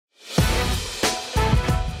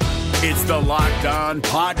It's the Locked On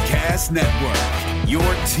Podcast Network, your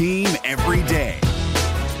team every day.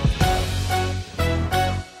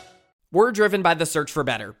 We're driven by the search for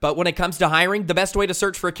better, but when it comes to hiring, the best way to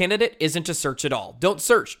search for a candidate isn't to search at all. Don't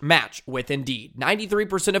search, match with Indeed.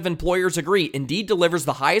 93% of employers agree Indeed delivers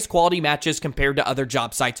the highest quality matches compared to other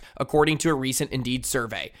job sites, according to a recent Indeed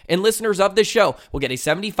survey. And listeners of this show will get a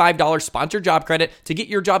 $75 sponsored job credit to get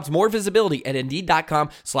your jobs more visibility at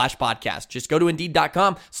Indeed.com/podcast. Just go to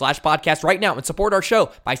Indeed.com/podcast right now and support our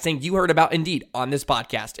show by saying you heard about Indeed on this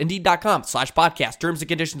podcast. Indeed.com/podcast. Terms and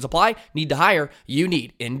conditions apply. Need to hire? You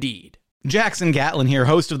need Indeed. Jackson Gatlin here,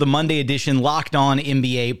 host of the Monday edition Locked On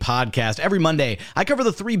NBA podcast. Every Monday, I cover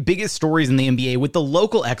the three biggest stories in the NBA with the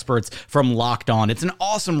local experts from Locked On. It's an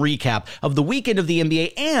awesome recap of the weekend of the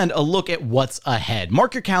NBA and a look at what's ahead.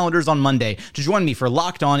 Mark your calendars on Monday to join me for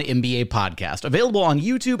Locked On NBA podcast, available on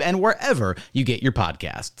YouTube and wherever you get your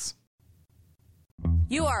podcasts.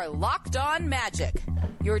 You are Locked On Magic,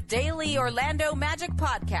 your daily Orlando Magic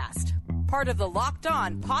podcast, part of the Locked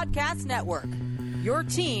On Podcast Network, your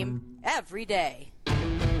team every day.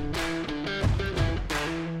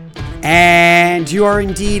 And you are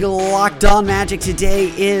indeed Locked On Magic.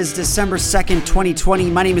 Today is December 2nd, 2020.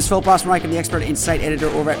 My name is Philip Rossman-Reich. I'm the expert insight editor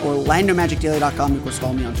over at OrlandoMagicDaily.com. Of course,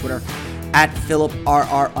 follow me on Twitter at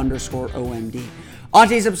PhilipRR_OMD. On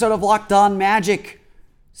today's episode of Locked On Magic,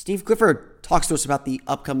 Steve Clifford talks to us about the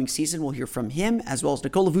upcoming season. We'll hear from him, as well as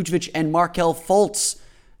Nikola Vucevic and Markelle Fultz,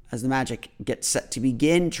 as the Magic get set to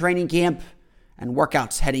begin training camp and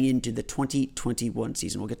workouts heading into the 2021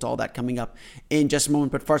 season. We'll get to all that coming up in just a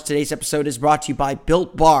moment. But first, today's episode is brought to you by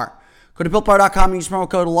Built Bar. Go to BuiltBar.com and use promo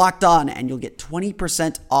code LOCKEDON, and you'll get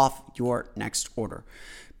 20% off your next order.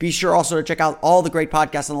 Be sure also to check out all the great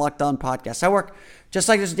podcasts on the Locked On Podcast Network. Just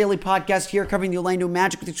like there's a daily podcast here covering the Orlando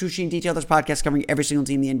Magic with excruciating detail, there's podcasts covering every single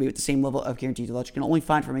team in the NBA with the same level of guaranteed detail that you can only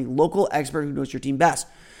find from a local expert who knows your team best.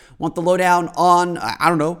 Want the lowdown on,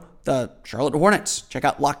 the Charlotte Hornets? Check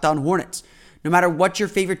out Locked On Hornets. No matter what your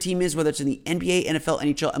favorite team is, whether it's in the NBA, NFL,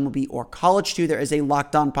 NHL, MLB, or college too, there is a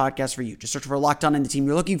Locked On podcast for you. Just search for Locked On and the team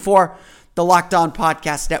you're looking for. The Locked On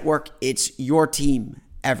Podcast Network. It's your team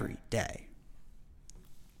every day.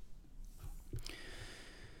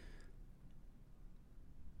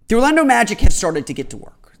 The Orlando Magic have started to get to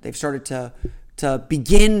work. They've started to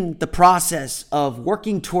begin the process of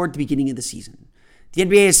working toward the beginning of the season. The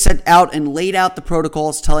NBA has set out and laid out the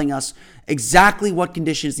protocols telling us exactly what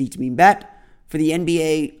conditions need to be met for the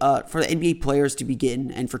NBA players to begin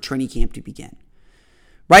and for training camp to begin.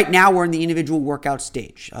 Right now, we're in the individual workout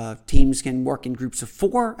stage. Teams can work in groups of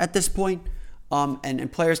 4 at this point, and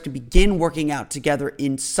players can begin working out together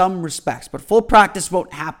in some respects. But full practice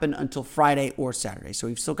won't happen until Friday or Saturday. So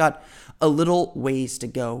we've still got a little ways to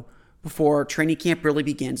go before training camp really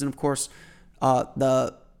begins. And of course,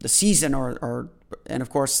 the season and of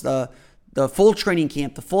course the full training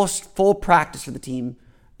camp, the full practice for the team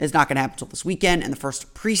is not going to happen until this weekend, and the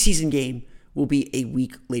first preseason game will be a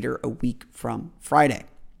week later, a week from Friday.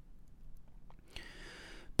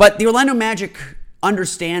 But the Orlando Magic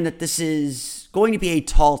understand that this is going to be a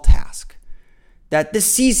tall task, that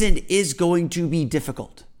this season is going to be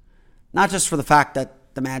difficult, not just for the fact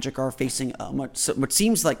that the Magic are facing what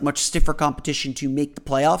seems like much stiffer competition to make the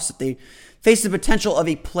playoffs, that they face the potential of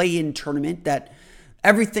a play-in tournament, that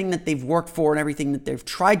everything that they've worked for and everything that they've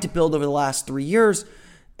tried to build over the last 3 years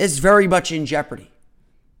is very much in jeopardy.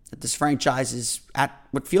 That this franchise is at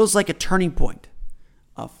what feels like a turning point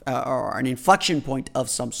or an inflection point of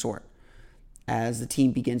some sort as the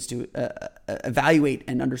team begins to evaluate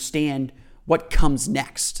and understand what comes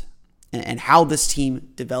next and how this team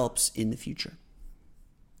develops in the future.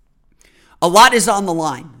 A lot is on the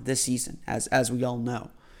line this season, as we all know.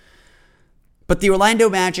 But the Orlando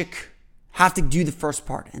Magic have to do the first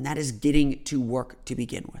part, and that is getting to work to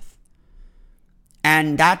begin with.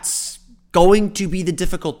 And that's going to be the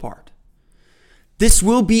difficult part. This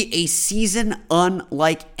will be a season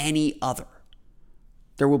unlike any other.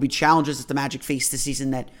 There will be challenges that the Magic face this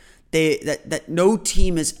season that no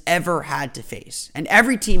team has ever had to face. And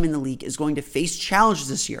every team in the league is going to face challenges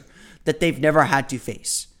this year that they've never had to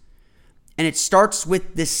face. And it starts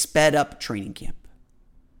with this sped up training camp.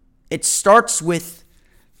 It starts with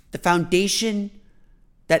the foundation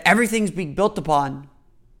that everything's being built upon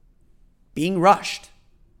being rushed,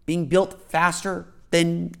 being built faster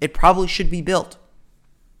than it probably should be built.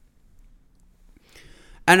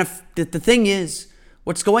 And if the thing is,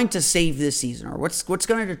 what's going to save this season, or what's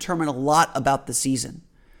going to determine a lot about the season,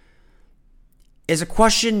 is a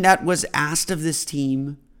question that was asked of this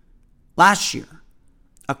team last year.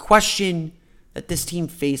 A question that this team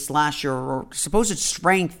faced last year, or supposed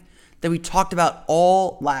strength that we talked about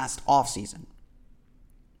all last offseason.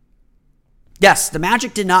 Yes, the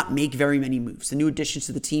Magic did not make very many moves. The new additions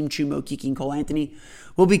to the team, Chuma Okeke and Cole Anthony,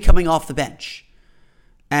 will be coming off the bench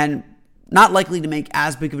and not likely to make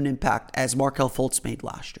as big of an impact as Markelle Fultz made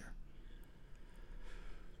last year.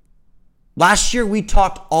 Last year, we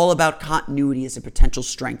talked all about continuity as a potential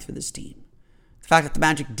strength for this team. The fact that the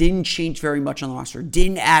Magic didn't change very much on the roster,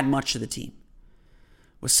 didn't add much to the team,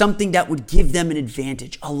 was something that would give them an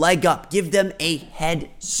advantage, a leg up, give them a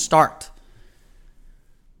head start.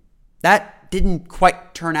 That didn't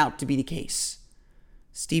quite turn out to be the case.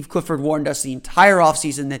 Steve Clifford warned us the entire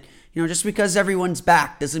offseason that, just because everyone's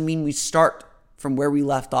back doesn't mean we start from where we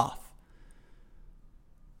left off.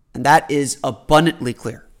 And that is abundantly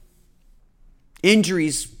clear.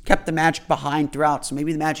 Injuries kept the Magic behind throughout, so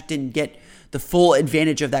maybe the Magic didn't get the full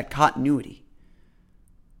advantage of that continuity.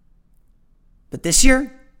 But this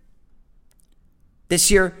year,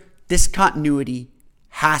 this continuity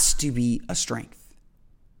has to be a strength.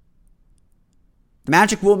 The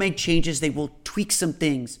Magic will make changes. They will tweak some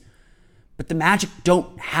things. But the Magic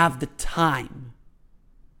don't have the time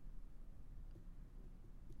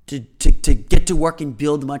to get to work and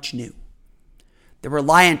build much new. They're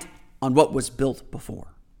reliant on what was built before.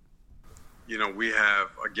 We have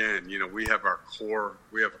our core.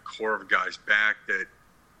 We have a core of guys back that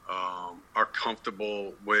are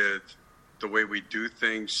comfortable with the way we do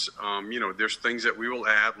things. There's things that we will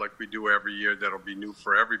add like we do every year that'll be new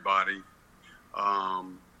for everybody.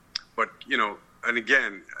 And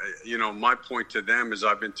again, my point to them is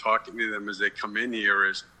I've been talking to them as they come in here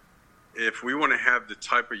is if we want to have the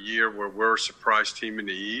type of year where we're a surprise team in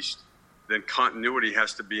the East, then continuity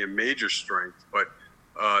has to be a major strength. But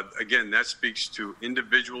again, that speaks to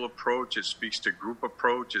individual approach. It speaks to group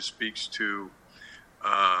approach. It speaks to,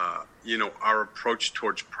 our approach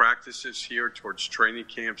towards practices here, towards training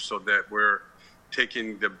camps, so that we're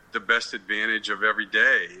taking the best advantage of every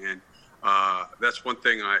day. And that's one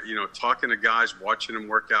thing talking to guys, watching them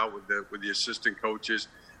work out with the assistant coaches.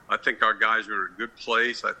 I think our guys are in a good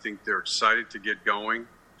place. I think they're excited to get going.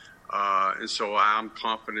 And so I'm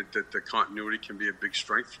confident that the continuity can be a big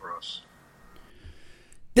strength for us.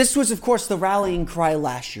 This was, of course, the rallying cry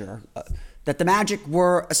last year, that the Magic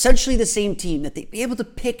were essentially the same team, that they'd be able to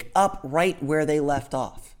pick up right where they left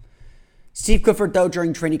off. Steve Clifford, though,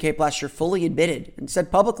 during training camp last year, fully admitted and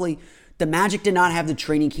said publicly the Magic did not have the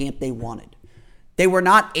training camp they wanted. They were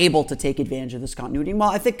not able to take advantage of this continuity.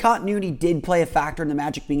 While I think continuity did play a factor in the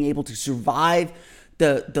Magic being able to survive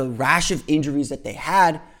the rash of injuries that they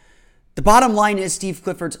had, the bottom line is Steve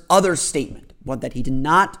Clifford's other statement, one that he did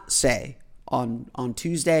not say on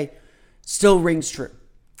Tuesday, still rings true.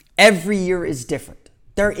 Every year is different.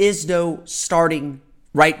 There is no starting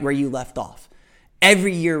right where you left off.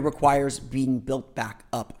 Every year requires being built back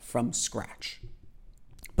up from scratch.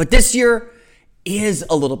 But this year is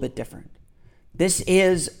a little bit different. This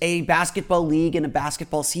is a basketball league and a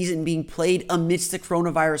basketball season being played amidst the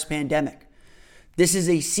coronavirus pandemic. This is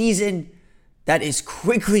a season that is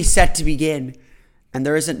quickly set to begin, and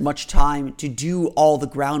there isn't much time to do all the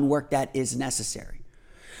groundwork that is necessary.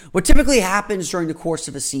 What typically happens during the course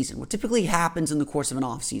of a season, what typically happens in the course of an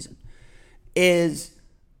off-season, is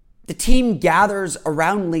the team gathers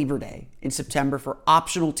around Labor Day in September for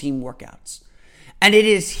optional team workouts. And it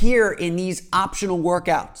is here in these optional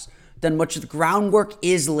workouts that much of the groundwork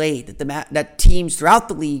is laid, that teams throughout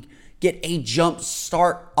the league get a jump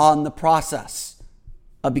start on the process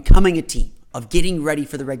of becoming a team, of getting ready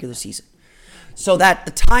for the regular season. So that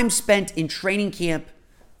the time spent in training camp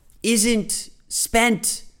isn't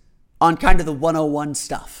spent on kind of the 101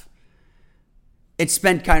 stuff. It's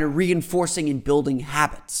spent kind of reinforcing and building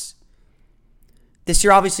habits. This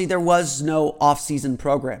year, obviously, there was no off-season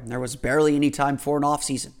program. There was barely any time for an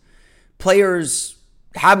off-season. Players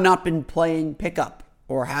have not been playing pickup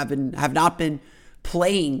or have not been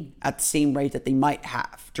playing at the same rate that they might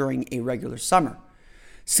have during a regular summer.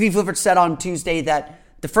 Steve Clifford said on Tuesday that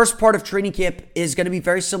the first part of training camp is going to be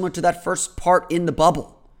very similar to that first part in the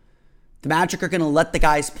bubble. The Magic are going to let the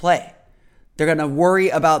guys play. They're going to worry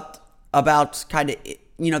about kind of, they're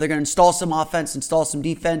going to install some offense, install some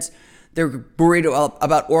defense. They're worried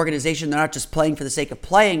about organization. They're not just playing for the sake of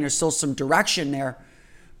playing. There's still some direction there.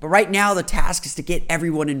 But right now, the task is to get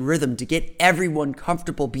everyone in rhythm, to get everyone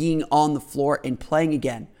comfortable being on the floor and playing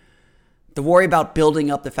again. To worry about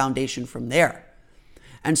building up the foundation from there.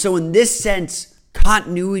 And so in this sense,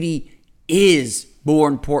 continuity is more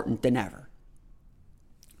important than ever.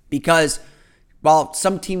 Because while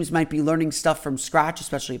some teams might be learning stuff from scratch,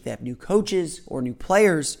 especially if they have new coaches or new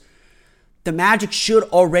players, the Magic should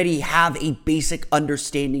already have a basic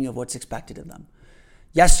understanding of what's expected of them.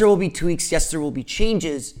 Yes, there will be tweaks. Yes, there will be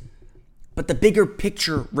changes, but the bigger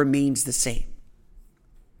picture remains the same.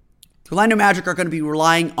 The Orlando Magic are going to be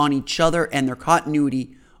relying on each other and their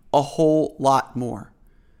continuity a whole lot more.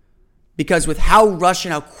 Because with how rushed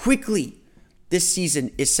and how quickly this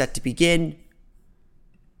season is set to begin,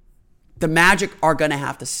 the Magic are going to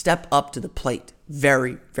have to step up to the plate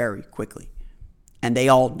very, very quickly. And they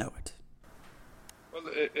all know it. Well,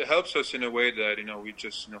 it helps us in a way that, we're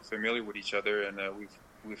just, familiar with each other, and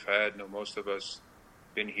we've had, most of us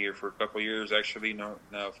been here for a couple of years, actually. Now,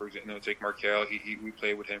 for example, take Markelle. We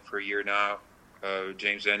played with him for a year now.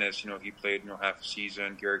 James Ennis, he played, half a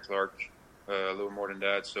season. Gary Clark, a little more than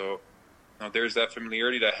that. So, there's that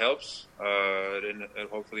familiarity that helps. And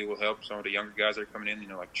hopefully will help some of the younger guys that are coming in,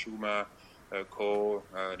 like Chuma, Cole,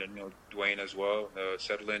 then, Dwayne as well,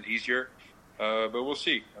 settle in easier. But we'll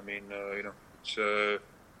see. I mean, it's you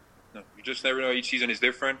just never know. Each season is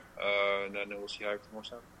different, and then we'll see how it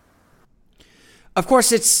works out. Of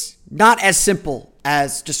course, it's not as simple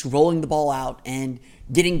as just rolling the ball out and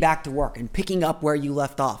getting back to work and picking up where you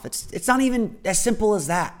left off. It's not even as simple as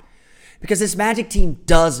that, because this Magic team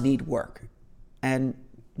does need work, and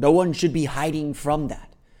no one should be hiding from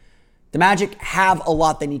that. The Magic have a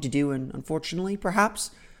lot they need to do, and unfortunately,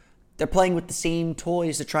 perhaps, they're playing with the same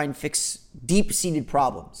toys to try and fix deep-seated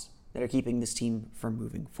problems that are keeping this team from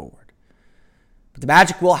moving forward. But the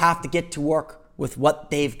Magic will have to get to work with what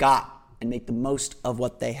they've got and make the most of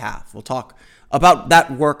what they have. We'll talk about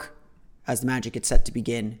that work as the Magic gets set to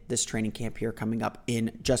begin this training camp here coming up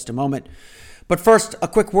in just a moment. But first, a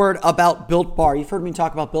quick word about Built Bar. You've heard me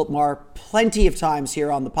talk about Built Bar plenty of times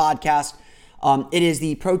here on the podcast. It is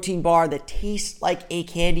the protein bar that tastes like a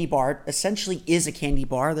candy bar. It essentially is a candy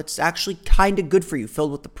bar that's actually kind of good for you,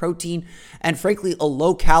 filled with the protein and, frankly, a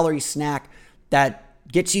low-calorie snack that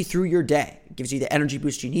gets you through your day. It gives you the energy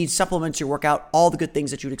boost you need, supplements your workout, all the good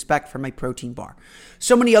things that you'd expect from a protein bar.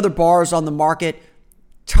 So many other bars on the market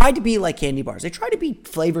try to be like candy bars. They try to be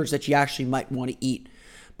flavors that you actually might want to eat,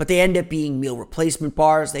 but they end up being meal replacement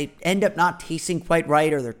bars. They end up not tasting quite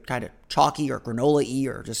right, or they're kind of chalky or granola-y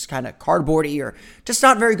or just kind of cardboardy or just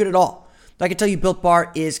not very good at all. I can tell you Built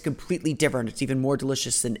Bar is completely different. It's even more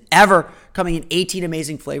delicious than ever, coming in 18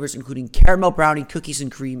 amazing flavors, including caramel brownie, cookies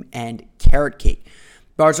and cream, and carrot cake.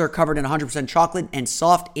 Bars are covered in 100% chocolate and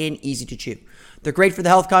soft and easy to chew. They're great for the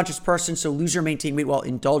health-conscious person, so lose or maintain weight while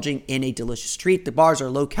indulging in a delicious treat. The bars are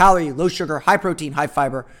low-calorie, low-sugar, high-protein,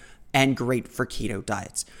 high-fiber, and great for keto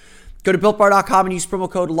diets. Go to BuiltBar.com and use promo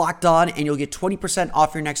code LOCKEDON, and you'll get 20%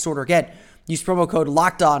 off your next order. Again, use promo code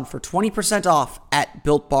LOCKEDON for 20% off at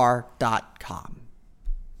BuiltBar.com.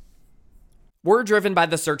 We're driven by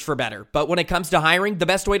the search for better, but when it comes to hiring, the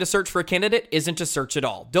best way to search for a candidate isn't to search at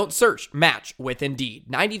all. Don't search, match with Indeed.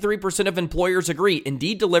 93% of employers agree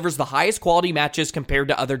Indeed delivers the highest quality matches compared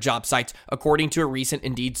to other job sites, according to a recent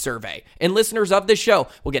Indeed survey. And listeners of this show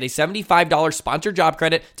will get a $75 sponsored job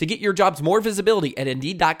credit to get your jobs more visibility at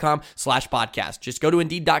Indeed.com/podcast. Just go to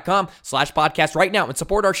Indeed.com/podcast right now and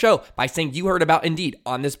support our show by saying you heard about Indeed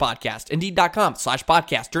on this podcast.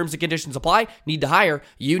 Indeed.com/podcast. Terms and conditions apply. Need to hire?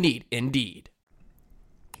 You need Indeed.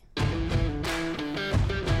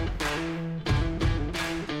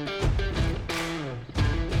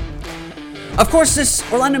 Of course, this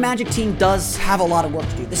Orlando Magic team does have a lot of work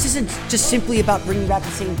to do. This isn't just simply about bringing back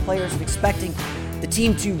the same players and expecting the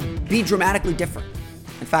team to be dramatically different.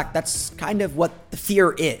 In fact, that's kind of what the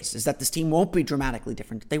fear is that this team won't be dramatically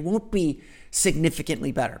different. They won't be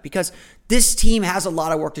significantly better, because this team has a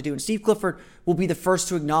lot of work to do. And Steve Clifford will be the first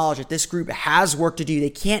to acknowledge that this group has work to do.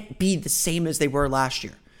 They can't be the same as they were last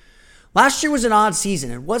year. Last year was an odd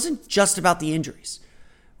season. It wasn't just about the injuries.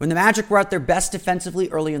 When the Magic were at their best defensively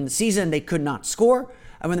early in the season, they could not score.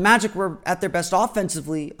 And when the Magic were at their best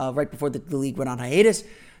offensively right before the league went on hiatus,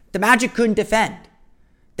 the Magic couldn't defend.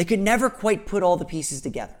 They could never quite put all the pieces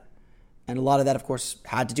together. And a lot of that, of course,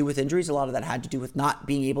 had to do with injuries. A lot of that had to do with not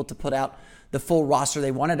being able to put out the full roster they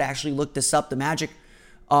wanted. I actually looked this up. The Magic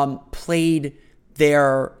played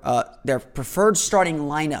their preferred starting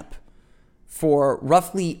lineup for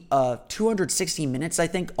roughly 260 minutes, I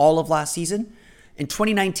think, all of last season. In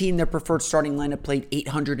 2019, their preferred starting lineup played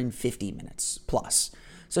 850 minutes plus.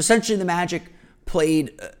 So essentially, the Magic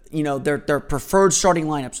played, their preferred starting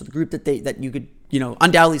lineup. So the group that you could,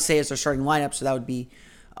 undoubtedly say is their starting lineup. So that would be,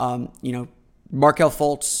 Markelle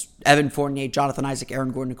Fultz, Evan Fournier, Jonathan Isaac,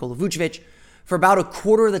 Aaron Gordon, Nikola Vucevic, for about a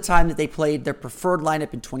quarter of the time that they played their preferred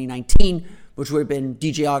lineup in 2019, which would have been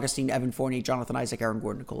DJ Augustine, Evan Fournier, Jonathan Isaac, Aaron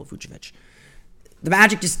Gordon, Nikola Vucevic. The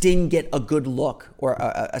Magic just didn't get a good look, or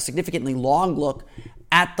a significantly long look,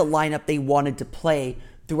 at the lineup they wanted to play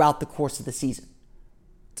throughout the course of the season.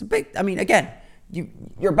 It's a big, again,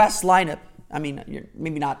 your best lineup, I mean,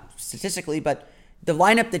 maybe not statistically, but the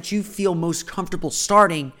lineup that you feel most comfortable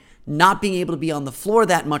starting, not being able to be on the floor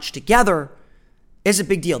that much together is a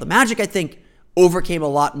big deal. The Magic, I think, overcame a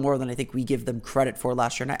lot more than I think we give them credit for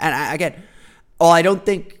last year. And again, while I don't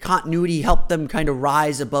think continuity helped them kind of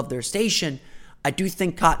rise above their station, I do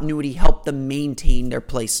think continuity helped them maintain their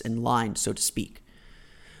place in line, so to speak.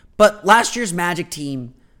 But last year's Magic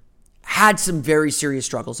team had some very serious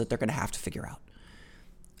struggles that they're going to have to figure out.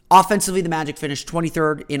 Offensively, the Magic finished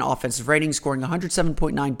 23rd in offensive rating, scoring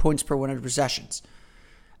 107.9 points per 100 possessions.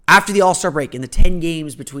 After the All-Star break, in the 10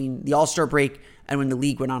 games between the All-Star break and when the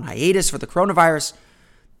league went on hiatus for the coronavirus,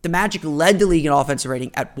 the Magic led the league in offensive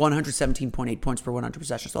rating at 117.8 points per 100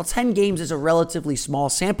 possessions. While 10 games is a relatively small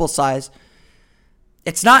sample size,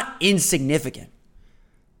 it's not insignificant.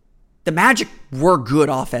 The Magic were good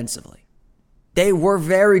offensively. They were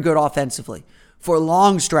very good offensively for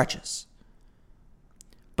long stretches.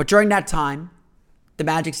 But during that time, the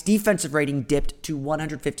Magic's defensive rating dipped to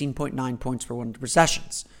 115.9 points per 100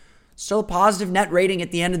 possessions. Still a positive net rating at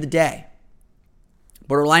the end of the day.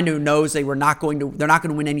 But Orlando knows they're not going to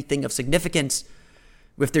win anything of significance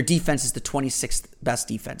if their defense is the 26th best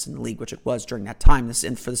defense in the league, which it was during that time.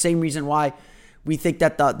 And for the same reason why we think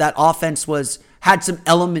that that offense had some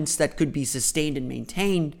elements that could be sustained and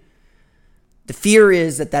maintained, the fear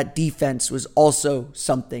is that defense was also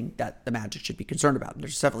something that the Magic should be concerned about.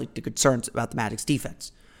 There's definitely concerns about the Magic's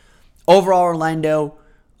defense. Overall, Orlando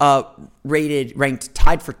ranked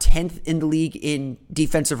tied for 10th in the league in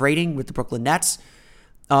defensive rating with the Brooklyn Nets,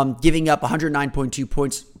 giving up 109.2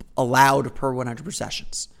 points allowed per 100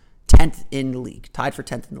 possessions. 10th in the league, tied for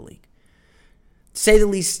 10th in the league. To say the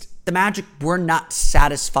least, the Magic were not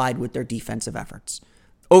satisfied with their defensive efforts.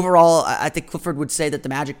 Overall, I think Clifford would say that the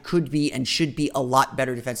Magic could be and should be a lot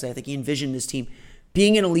better defensively. I think he envisioned this team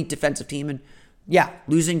being an elite defensive team. And yeah,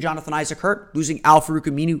 losing Jonathan Isaac hurt. Losing Al-Farouq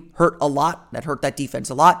Aminu hurt a lot. That hurt that defense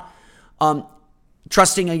a lot.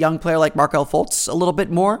 Trusting a young player like Markelle Fultz a little bit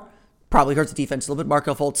more probably hurts the defense a little bit.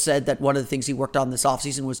 Markelle Fultz said that one of the things he worked on this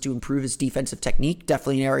offseason was to improve his defensive technique.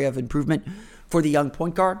 Definitely an area of improvement for the young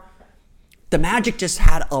point guard. The Magic just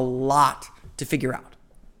had a lot to figure out.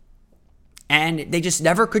 And they just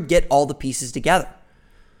never could get all the pieces together.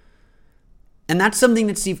 And that's something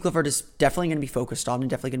that Steve Clifford is definitely going to be focused on and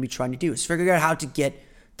definitely going to be trying to do, is figure out how to get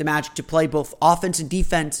the Magic to play both offense and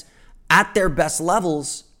defense at their best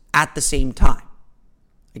levels at the same time.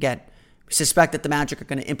 Again, we suspect that the Magic are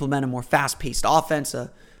going to implement a more fast-paced offense, an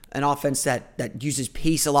offense that uses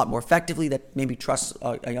pace a lot more effectively, that maybe trusts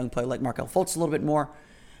a young player like Markelle Fultz a little bit more.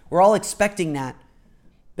 We're all expecting that,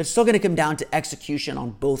 but it's still going to come down to execution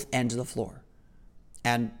on both ends of the floor.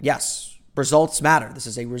 And yes, results matter. This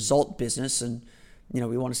is a result business, and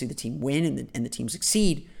we want to see the team win and the team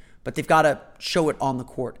succeed, but they've got to show it on the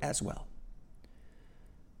court as well.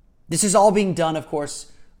 This is all being done, of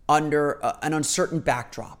course, under an uncertain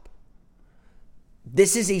backdrop.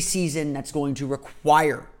 This is a season that's going to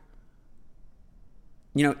require,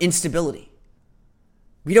 instability.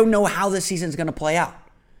 We don't know how this season is going to play out.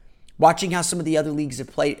 Watching how some of the other leagues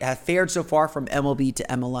have fared so far, from MLB to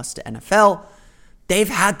MLS to NFL, they've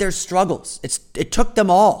had their struggles. It took them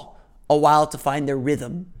all a while to find their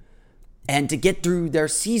rhythm and to get through their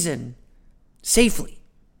season safely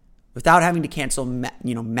without having to cancel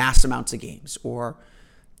mass amounts of games, or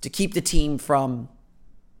to keep the team from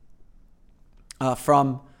to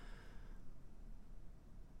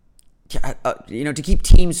keep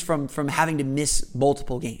teams from having to miss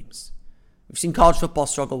multiple games. We've seen college football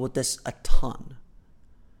struggle with this a ton.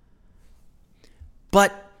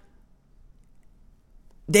 But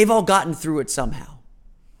they've all gotten through it somehow.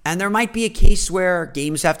 And there might be a case where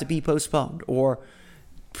games have to be postponed, or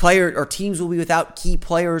teams will be without key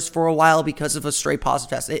players for a while because of a stray positive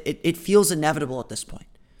test. It feels inevitable at this point.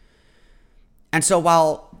 And so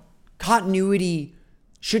while continuity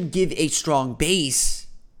should give a strong base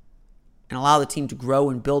and allow the team to grow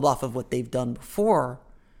and build off of what they've done before,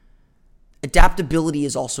 adaptability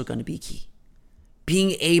is also going to be key.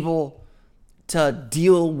 Being able to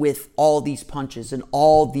deal with all these punches and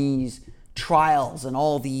all these trials and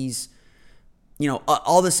all these,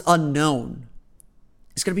 all this unknown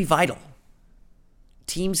is going to be vital.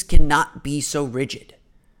 Teams cannot be so rigid.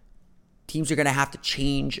 Teams are going to have to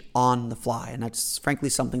change on the fly. And that's frankly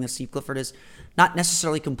something that Steve Clifford is not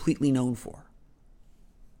necessarily completely known for.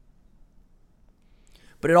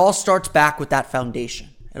 But it all starts back with that foundation.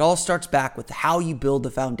 It all starts back with how you build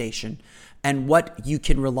the foundation and what you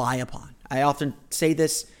can rely upon. I often say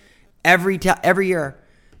this every year.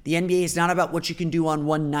 The NBA is not about what you can do on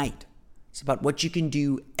one night. It's about what you can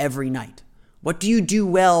do every night. What do you do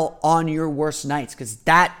well on your worst nights? Because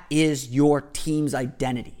that is your team's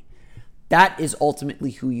identity. That is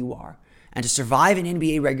ultimately who you are. And to survive an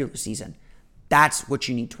NBA regular season, that's what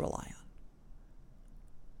you need to rely on.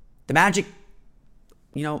 The Magic,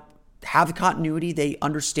 have the continuity. They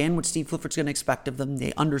understand what Steve Clifford's going to expect of them.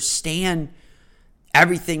 They understand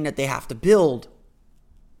everything that they have to build.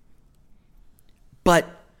 But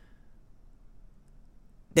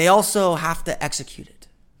they also have to execute it.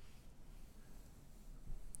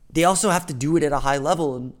 They also have to do it at a high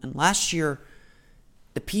level. And last year,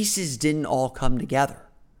 the pieces didn't all come together.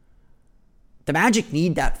 The Magic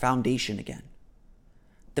need that foundation again.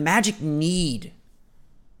 The Magic need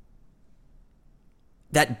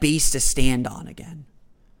that base to stand on again.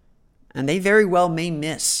 And they very well may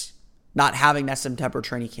miss not having that September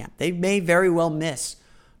training camp. They may very well miss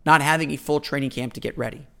not having a full training camp to get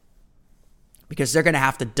ready. Because they're going to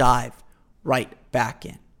have to dive right back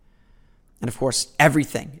in. And of course,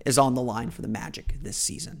 everything is on the line for the Magic this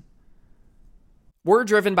season. We're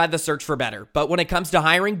driven by the search for better, but when it comes to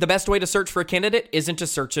hiring, the best way to search for a candidate isn't to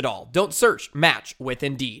search at all. Don't search, match with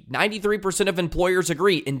Indeed. 93% of employers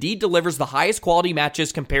agree Indeed delivers the highest quality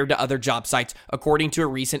matches compared to other job sites, according to a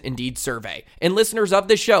recent Indeed survey. And listeners of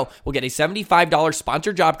this show will get a $75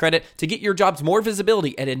 sponsored job credit to get your jobs more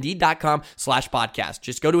visibility at Indeed.com/podcast.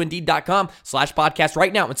 Just go to Indeed.com/podcast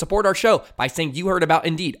right now and support our show by saying you heard about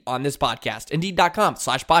Indeed on this podcast.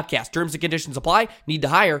 Indeed.com/podcast. Terms and conditions apply. Need to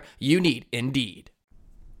hire? You need Indeed.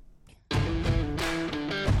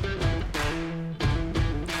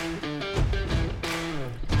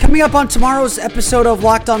 Coming up on tomorrow's episode of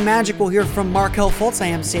Locked On Magic, we'll hear from Markelle Fultz. I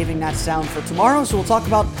am saving that sound for tomorrow, so we'll talk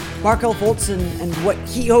about Markelle Fultz and what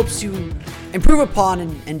he hopes to improve upon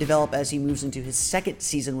and develop as he moves into his second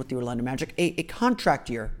season with the Orlando Magic. A contract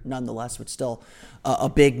year, nonetheless, but still a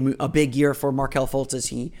big year for Markelle Fultz as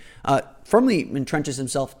he firmly entrenches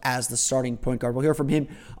himself as the starting point guard. We'll hear from him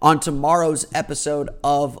on tomorrow's episode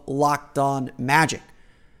of Locked On Magic.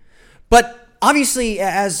 But obviously,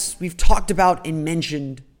 as we've talked about and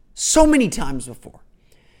mentioned so many times before,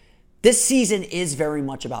 this season is very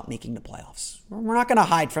much about making the playoffs. We're not going to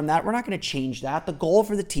hide from that. We're not going to change that. The goal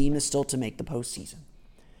for the team is still to make the postseason.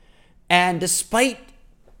 And despite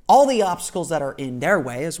all the obstacles that are in their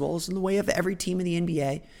way, as well as in the way of every team in the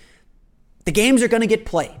NBA, the games are going to get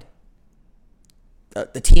played.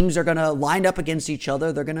 The teams are going to line up against each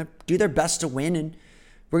other. They're going to do their best to win, and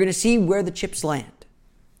we're going to see where the chips land.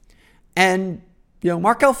 And,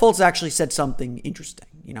 Markelle Fultz actually said something interesting.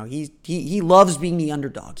 He loves being the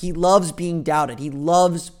underdog. He loves being doubted. He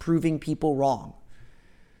loves proving people wrong.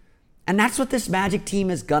 And that's what this Magic team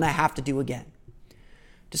is going to have to do again.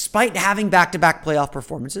 Despite having back-to-back playoff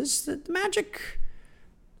performances, the Magic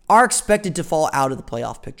are expected to fall out of the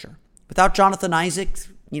playoff picture. Without Jonathan Isaac,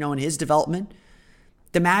 in his development,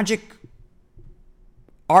 the Magic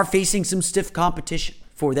are facing some stiff competition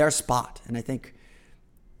for their spot. And I think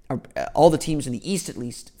all the teams in the East, at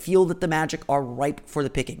least, feel that the Magic are ripe for the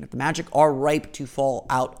picking, that the Magic are ripe to fall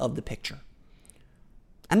out of the picture.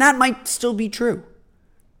 And that might still be true.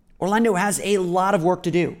 Orlando has a lot of work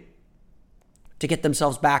to do to get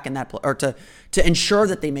themselves back in that, or to ensure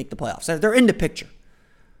that they make the playoffs. They're in the picture.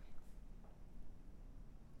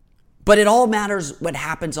 But it all matters what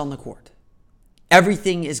happens on the court.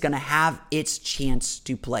 Everything is going to have its chance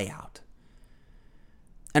to play out.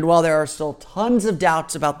 And while there are still tons of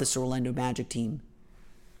doubts about this Orlando Magic team,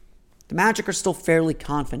 the Magic are still fairly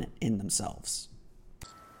confident in themselves.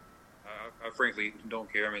 I frankly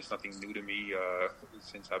don't care. It's nothing new to me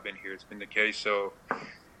since I've been here. It's been the case. So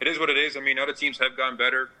it is what it is. Other teams have gotten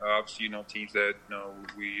better. Obviously, teams that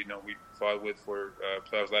we fought with for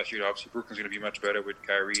playoffs last year. Obviously, Brooklyn's going to be much better with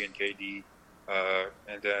Kyrie and KD.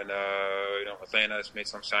 And then Atlanta's made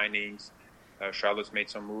some signings. Charlotte's made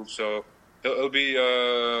some moves. So it'll be,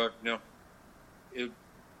 it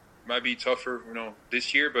might be tougher,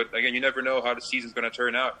 this year. But again, you never know how the season's going to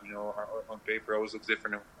turn out. On paper, it always looks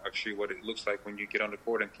different than actually what it looks like when you get on the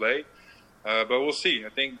court and play. But we'll see. I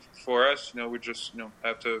think for us, we just,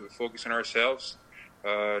 have to focus on ourselves,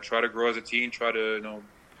 try to grow as a team, try to,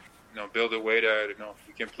 build a way that,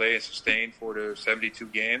 we can play and sustain for the 72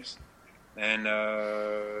 games, and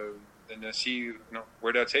then see,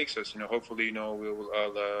 where that takes us. Hopefully,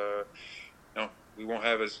 we won't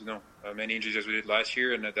have as many injuries as we did last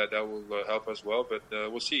year, and that will help us well. But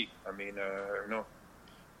we'll see.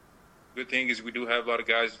 Good thing is we do have a lot of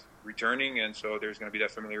guys returning, and so there's going to be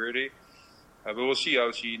that familiarity. But we'll see.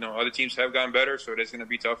 Obviously, other teams have gotten better, so that's going to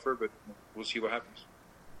be tougher. But we'll see what happens.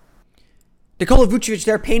 Nikola Vucevic,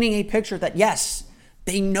 they're painting a picture that yes,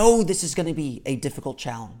 they know this is going to be a difficult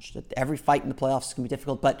challenge, that every fight in the playoffs is going to be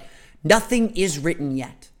difficult, but nothing is written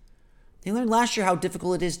yet. They learned last year how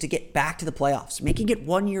difficult it is to get back to the playoffs. Making it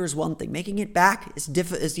 1 year is one thing. Making it back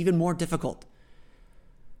is even more difficult.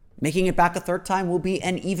 Making it back a third time will be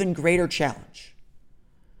an even greater challenge.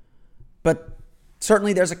 But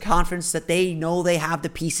certainly there's a confidence that they know they have the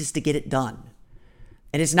pieces to get it done.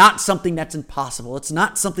 And it's not something that's impossible. It's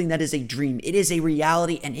not something that is a dream. It is a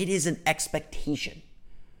reality, and it is an expectation.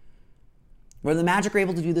 Whether the Magic are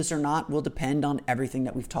able to do this or not will depend on everything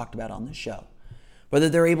that we've talked about on this show. Whether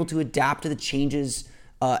they're able to adapt to the changes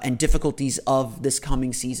and difficulties of this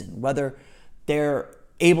coming season. Whether they're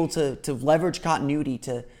able to leverage continuity,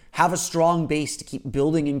 to have a strong base to keep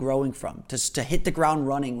building and growing from, to hit the ground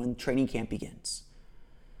running when training camp begins.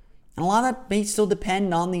 And a lot of that may still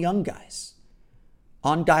depend on the young guys.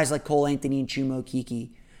 On guys like Cole Anthony and Chuma Okeke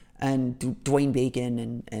and Dwayne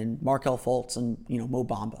Bacon and Markelle Fultz and Mo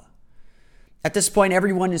Bamba. At this point,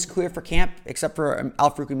 everyone is clear for camp, except for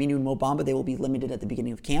Al-Farouq Aminu and Mo Bamba. They will be limited at the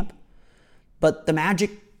beginning of camp. But the Magic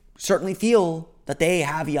certainly feel that they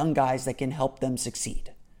have young guys that can help them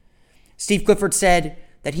succeed. Steve Clifford said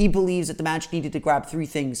that he believes that the Magic needed to grab three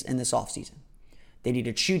things in this offseason. They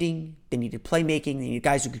needed shooting, they needed playmaking, they needed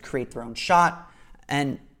guys who could create their own shot,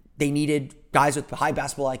 and they needed guys with high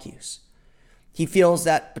basketball IQs. He feels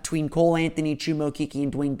that between Cole Anthony, Chuma Okeke,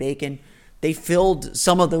 and Dwayne Bacon, they filled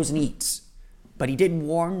some of those needs. But he did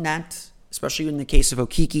warn that, especially in the case of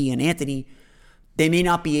Okeke and Anthony, they may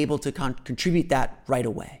not be able to contribute that right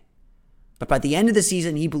away. But by the end of the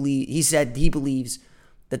season, he said he believes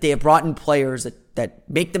that they have brought in players that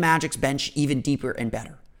make the Magic's bench even deeper and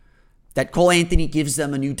better. That Cole Anthony gives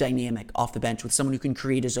them a new dynamic off the bench with someone who can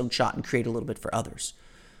create his own shot and create a little bit for others.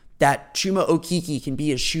 That Chuma Okeke can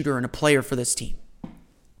be a shooter and a player for this team.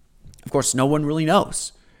 Of course, no one really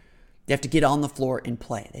knows. They have to get on the floor and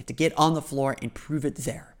play. They have to get on the floor and prove it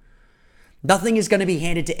there. Nothing is going to be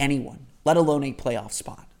handed to anyone, let alone a playoff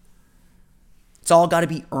spot. It's all got to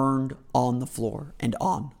be earned on the floor and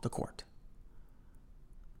on the court.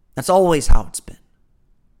 That's always how it's been.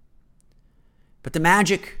 But the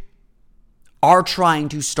Magic are trying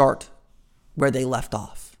to start where they left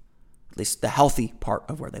off, at least the healthy part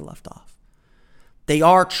of where they left off. They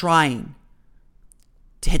are trying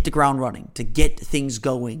to hit the ground running, to get things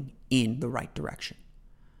going in the right direction.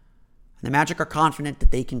 And the Magic are confident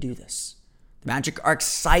that they can do this. The Magic are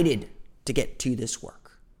excited to get to this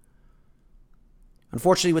work.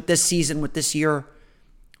 Unfortunately, with this season, with this year,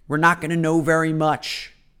 we're not going to know very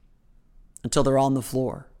much until they're on the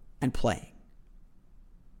floor and playing.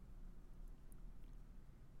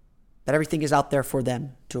 That everything is out there for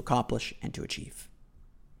them to accomplish and to achieve.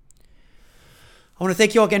 I want to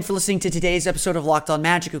thank you all again for listening to today's episode of Locked On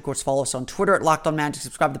Magic. Of course, follow us on Twitter at Locked On Magic.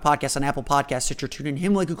 Subscribe to the podcast on Apple Podcasts, Stitcher, TuneIn,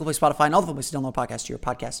 Himalaya, Google Play, Spotify, and all the places to download podcasts to your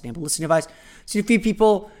podcast-enabled listening device. Seen a few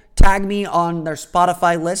people tag me on their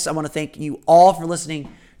Spotify lists. I want to thank you all for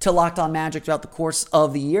listening to Locked On Magic throughout the course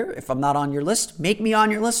of the year. If I'm not on your list, make me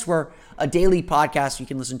on your list. We're a daily podcast. You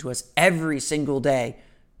can listen to us every single day,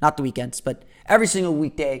 not the weekends, but every single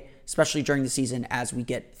weekday, especially during the season as we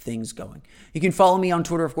get things going. You can follow me on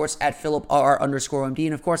Twitter, of course, at PhilipR_MD.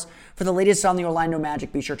 And of course, for the latest on the Orlando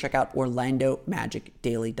Magic, be sure to check out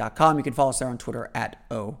OrlandoMagicDaily.com. You can follow us there on Twitter at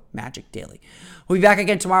OMagicDaily. We'll be back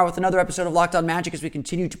again tomorrow with another episode of Locked On Magic as we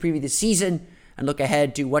continue to preview the season and look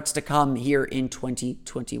ahead to what's to come here in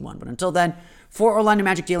 2021. But until then, for Orlando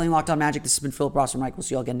Magic Daily and Locked On Magic, this has been Philip Ross and Mike. We'll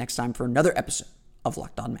see you all again next time for another episode of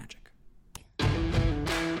Locked On Magic.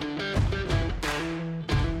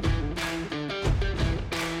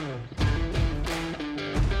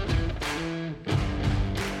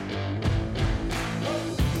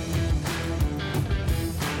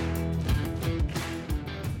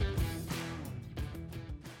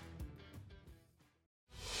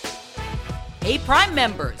 Hey, Prime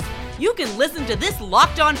members, you can listen to this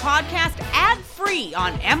Locked On podcast ad-free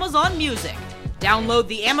on Amazon Music. Download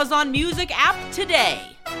the Amazon Music app today.